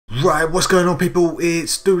Right, what's going on people?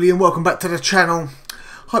 It's Dooley and welcome back to the channel.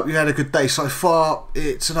 Hope you had a good day so far.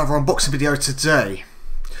 It's another unboxing video today.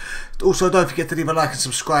 Also, don't forget to leave a like and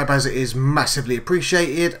subscribe as it is massively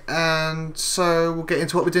appreciated. And so we'll get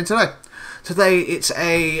into what we're doing today. Today it's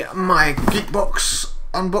a MYGEEKBOX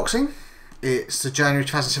unboxing. It's the January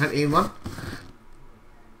 2017 one.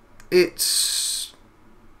 It's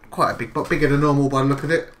quite a big box, bigger than normal by the look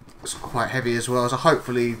of it. It's quite heavy as well, so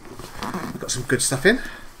hopefully got some good stuff in.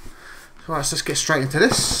 Right, so let's get straight into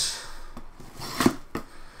this.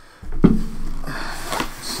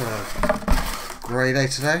 It's a grey day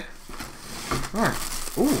today. Right,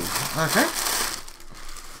 ooh, okay.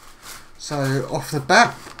 So off the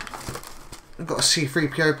bat, we've got a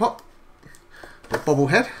C3PO pop, a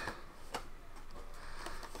bobblehead.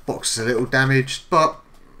 Box is a little damaged, but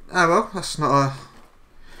oh well, that's not a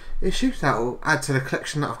issue. That will add to the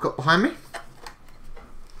collection that I've got behind me.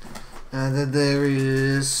 And then there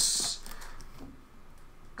is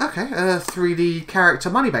a 3D character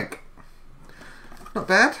money bank. Not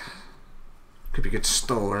bad. Could be good to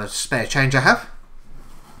store a spare change I have.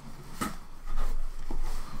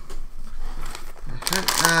 Okay,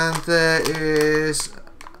 and there is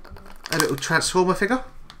a little Transformer figure.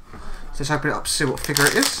 So let's open it up to see what figure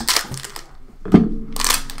it is.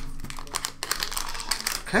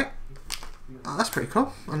 Okay. Oh, that's pretty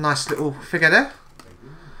cool. A nice little figure there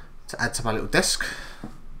to add to my little desk.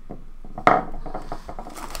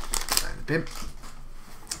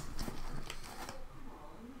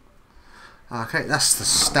 Okay, that's the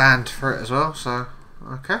stand for it as well, so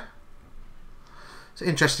okay. It's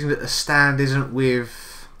interesting that the stand isn't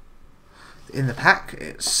with in the pack,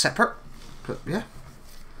 it's separate, but yeah.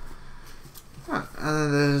 Right, and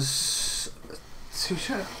then there's a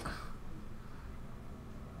t-shirt.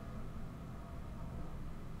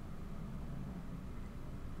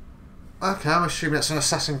 Okay, I'm assuming that's an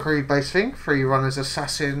Assassin's Creed based thing. Free run as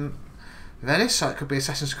Assassin Venice, so it could be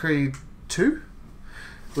Assassin's Creed 2,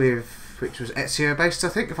 which was Ezio based, I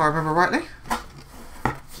think, if I remember rightly.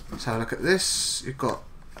 Let's have a look at this. You've got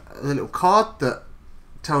a little card that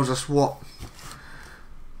tells us what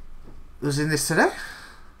was in this today.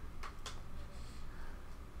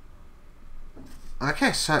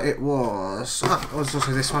 Okay, so it was also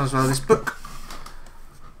this one as well, this book,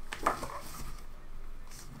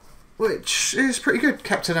 which is pretty good.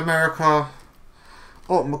 Captain America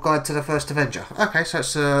Ultimate Guide to the First Avenger. Okay, so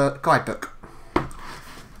it's a guidebook.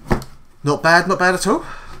 Not bad at all.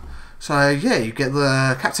 So yeah, you get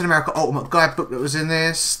the Captain America Ultimate Guidebook that was in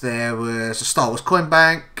this. There was a Star Wars coin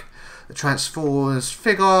bank, the Transformers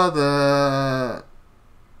figure, the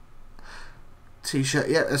t-shirt,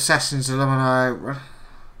 yeah, Assassin's Alumni,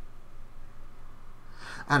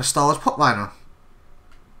 and a Star Wars pop liner.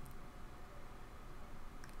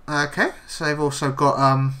 Okay, so they've also got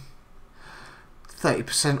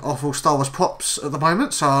 30% off all Star Wars pops at the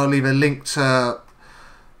moment, so I'll leave a link to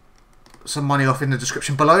some money off in the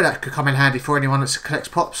description below. That could come in handy for anyone that collects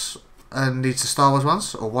pops and needs the Star Wars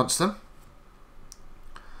ones or wants them.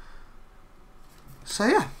 So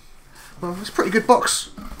yeah, well, it's a pretty good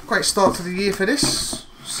box. Great start to the year for this.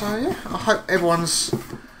 So yeah, I hope everyone's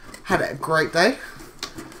had a great day,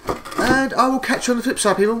 and I will catch you on the flip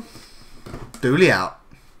side, people. Dooley out.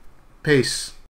 Peace.